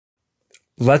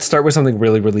let's start with something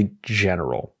really, really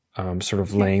general, sort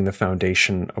of laying the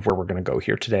foundation of where we're going to go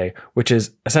here today, which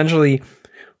is essentially,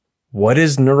 what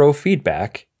is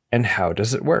neurofeedback and how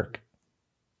does it work?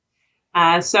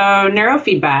 So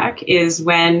neurofeedback is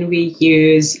when we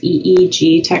use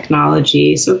EEG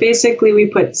technology. So basically we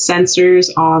put sensors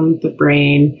on the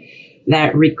brain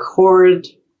that record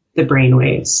the brain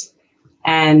waves.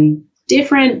 And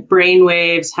different brain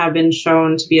waves have been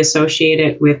shown to be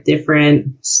associated with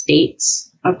different states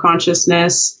of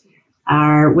consciousness,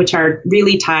 which are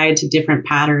really tied to different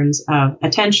patterns of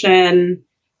attention,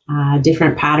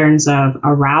 different patterns of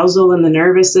arousal in the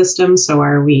nervous system. So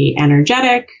are we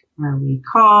energetic? Are we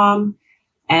calm?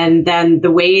 And then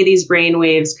the way these brain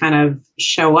waves kind of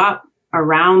show up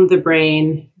around the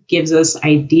brain gives us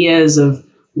ideas of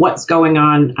what's going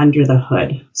on under the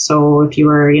hood. So if you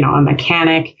were, a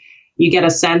mechanic, you get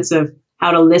a sense of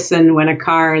how to listen when a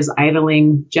car is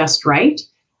idling just right.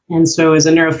 And so as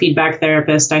a neurofeedback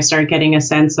therapist, I start getting a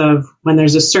sense of when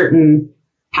there's a certain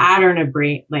pattern of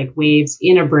brain, like waves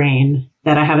in a brain,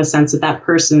 that I have a sense that that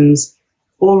person's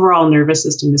overall nervous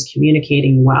system is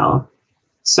communicating well.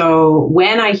 So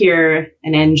when I hear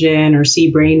an engine or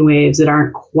see brain waves that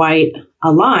aren't quite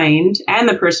aligned, and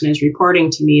the person is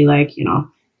reporting to me like,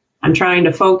 I'm trying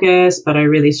to focus, but I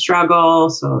really struggle.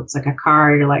 So it's like a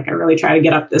car, you're like, I really try to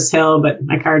get up this hill, but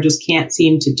my car just can't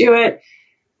seem to do it.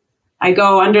 I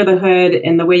go under the hood,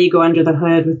 and the way you go under the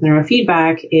hood with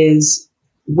neurofeedback is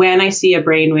when I see a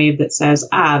brainwave that says,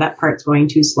 that part's going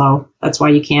too slow, that's why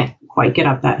you can't quite get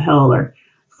up that hill or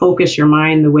focus your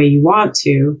mind the way you want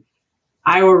to,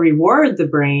 I will reward the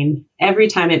brain every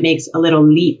time it makes a little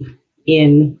leap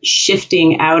in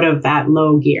shifting out of that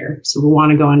low gear. So we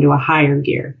want to go into a higher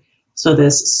gear. So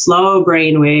this slow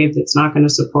brainwave that's not going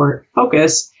to support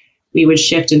focus, we would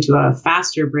shift into a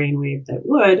faster brainwave that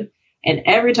would. And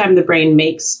every time the brain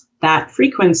makes that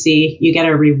frequency, you get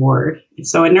a reward.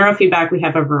 So in neurofeedback, we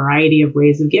have a variety of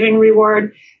ways of giving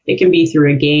reward. It can be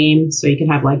through a game. So you can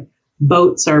have like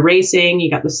boats are racing. You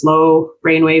got the slow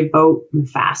brainwave boat and the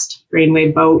fast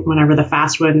brainwave boat. Whenever the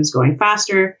fast one is going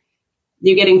faster,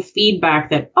 you're getting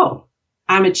feedback that,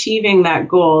 I'm achieving that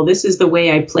goal. This is the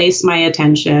way I place my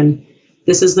attention.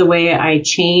 This is the way I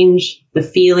change the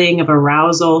feeling of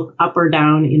arousal up or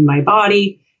down in my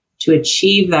body to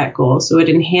achieve that goal. So it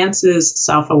enhances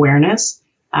self-awareness.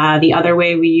 The other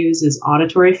way we use is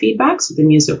auditory feedback. So the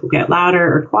music will get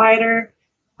louder or quieter.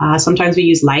 Sometimes we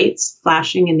use lights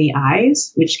flashing in the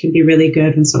eyes, which can be really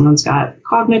good when someone's got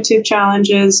cognitive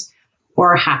challenges,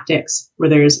 or haptics, where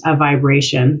there's a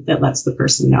vibration that lets the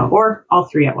person know, or all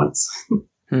three at once.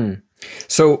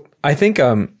 So I think,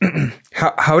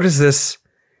 how does this,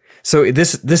 so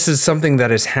this is something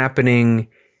that is happening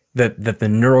that the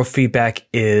neurofeedback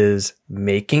is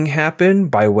making happen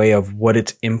by way of what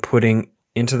it's inputting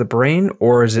into the brain,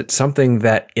 or is it something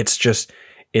that it's just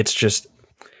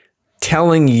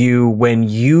telling you when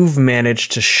you've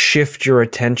managed to shift your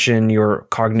attention, your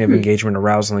cognitive engagement,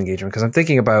 arousal engagement? Because I'm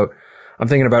thinking about,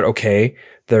 okay,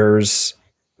 I'm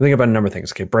thinking about a number of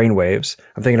things. Okay, brain waves.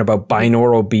 I'm thinking about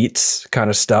binaural beats kind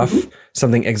of stuff,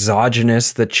 something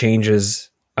exogenous that changes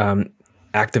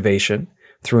activation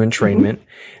through entrainment.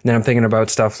 And then I'm thinking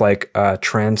about stuff like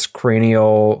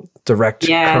transcranial direct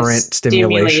current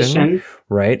stimulation,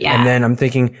 right? Yeah. And then I'm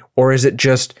thinking, or is it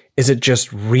just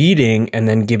reading and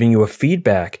then giving you a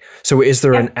feedback? So is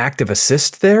there an active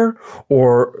assist there,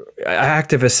 or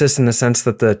active assist in the sense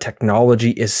that the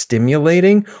technology is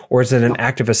stimulating, or is it an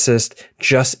active assist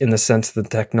just in the sense that the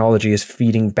technology is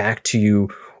feeding back to you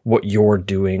what you're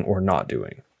doing or not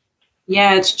doing?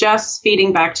 Yeah, it's just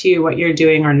feeding back to you what you're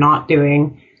doing or not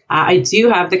doing. I do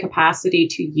have the capacity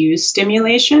to use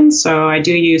stimulation. So I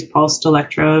do use pulsed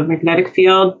electromagnetic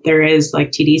field. There is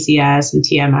like TDCS and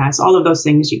TMS, all of those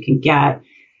things you can get.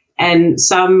 And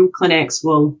some clinics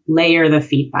will layer the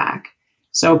feedback.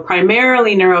 So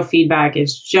primarily neurofeedback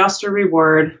is just a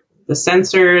reward. The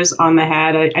sensors on the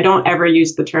head, I don't ever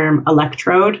use the term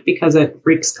electrode because it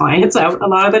freaks clients out a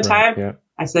lot of the time. Yeah.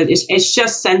 I said, it's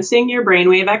just sensing your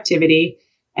brainwave activity.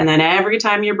 And then every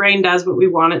time your brain does what we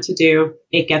want it to do,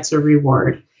 it gets a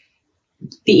reward.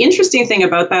 The interesting thing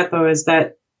about that, though, is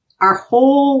that our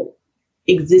whole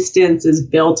existence is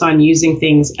built on using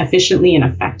things efficiently and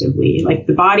effectively. Like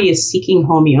the body is seeking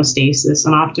homeostasis.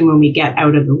 And often when we get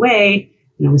out of the way,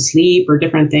 sleep or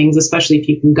different things, especially if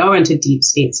you can go into deep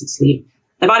states of sleep,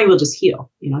 the body will just heal.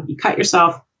 You cut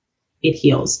yourself, it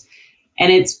heals.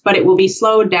 But it will be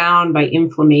slowed down by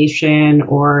inflammation,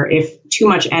 or if too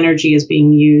much energy is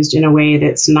being used in a way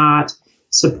that's not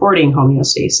supporting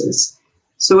homeostasis.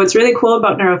 So what's really cool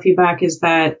about neurofeedback is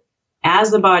that as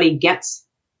the body gets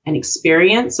an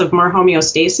experience of more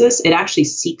homeostasis, it actually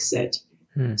seeks it.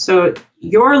 So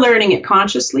you're learning it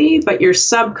consciously, but your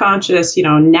subconscious,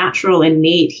 natural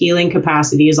innate healing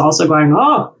capacity is also going,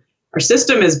 oh, our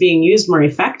system is being used more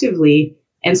effectively.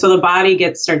 And so the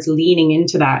body starts leaning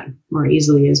into that more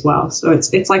easily as well. So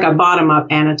it's like a bottom up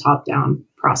and a top down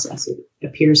process. It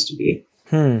appears to be.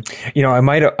 I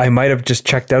might have just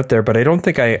checked out there, but I don't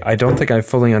think I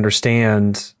fully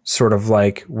understand sort of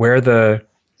like where the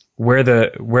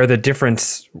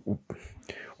difference,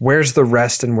 where's the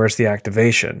rest and where's the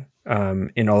activation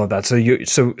in all of that. So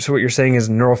what you're saying is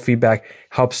neurofeedback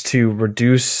helps to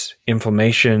reduce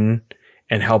inflammation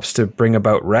and helps to bring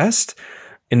about rest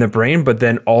in the brain, but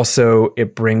then also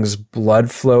it brings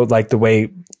blood flow, like the way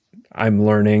I'm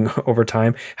learning over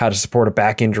time how to support a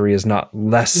back injury is not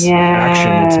less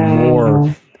action, it's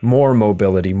more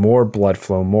mobility, more blood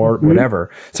flow, more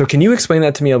whatever. So can you explain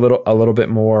that to me a little bit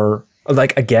more,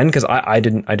 like again, because I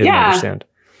didn't understand.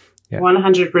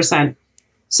 100%.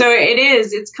 So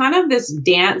it's kind of this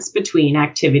dance between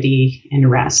activity and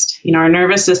rest. Our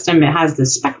nervous system, it has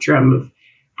this spectrum of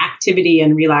activity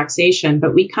and relaxation,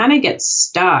 but we kind of get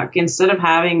stuck instead of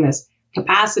having this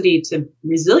capacity to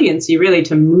resiliency, really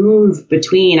to move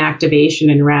between activation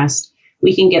and rest.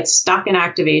 We can get stuck in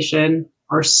activation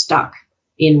or stuck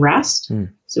in rest.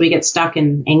 So we get stuck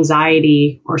in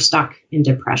anxiety or stuck in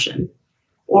depression,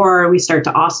 or we start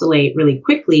to oscillate really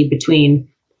quickly between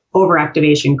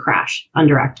overactivation, crash,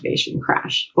 underactivation,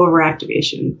 crash,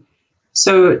 overactivation.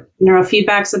 So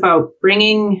neurofeedback's about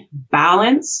bringing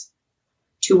balance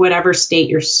to whatever state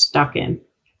you're stuck in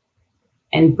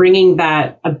and bringing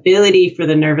that ability for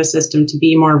the nervous system to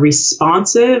be more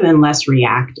responsive and less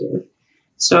reactive.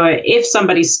 So if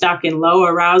somebody's stuck in low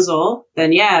arousal,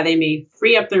 then they may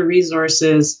free up their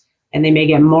resources and they may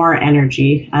get more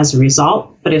energy as a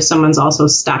result. But if someone's also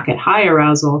stuck at high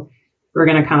arousal, we're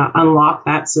going to kind of unlock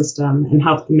that system and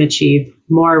help them achieve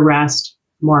more rest,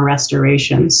 more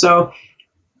restoration. So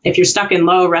if you're stuck in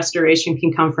low, restoration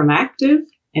can come from active.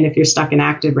 And if you're stuck in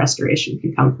active, restoration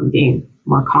can come from being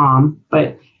more calm.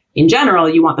 But in general,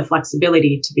 you want the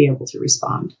flexibility to be able to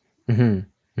respond. And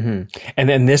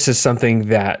then this is something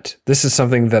that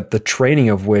the training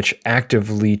of which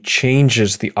actively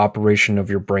changes the operation of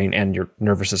your brain and your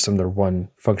nervous system. They're one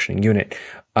functioning unit.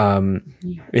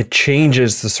 It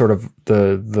changes the sort of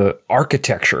the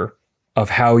architecture of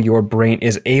how your brain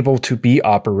is able to be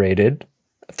operated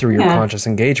through your conscious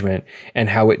engagement and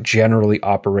how it generally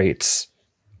operates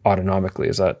autonomically.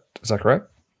 Is that correct?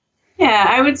 Yeah,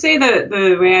 I would say that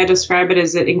the way I describe it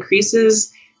is it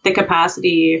increases the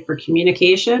capacity for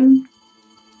communication,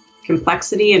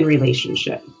 complexity, and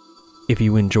relationship. If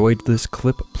you enjoyed this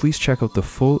clip, please check out the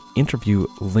full interview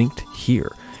linked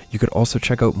here. You could also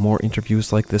check out more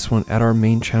interviews like this one at our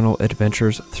main channel,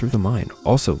 Adventures Through the Mind,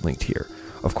 also linked here.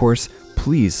 Of course,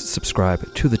 please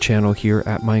subscribe to the channel here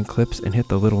at Mind Clips and hit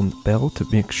the little bell to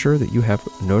make sure that you have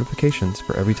notifications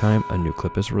for every time a new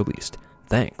clip is released.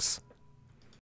 Thanks.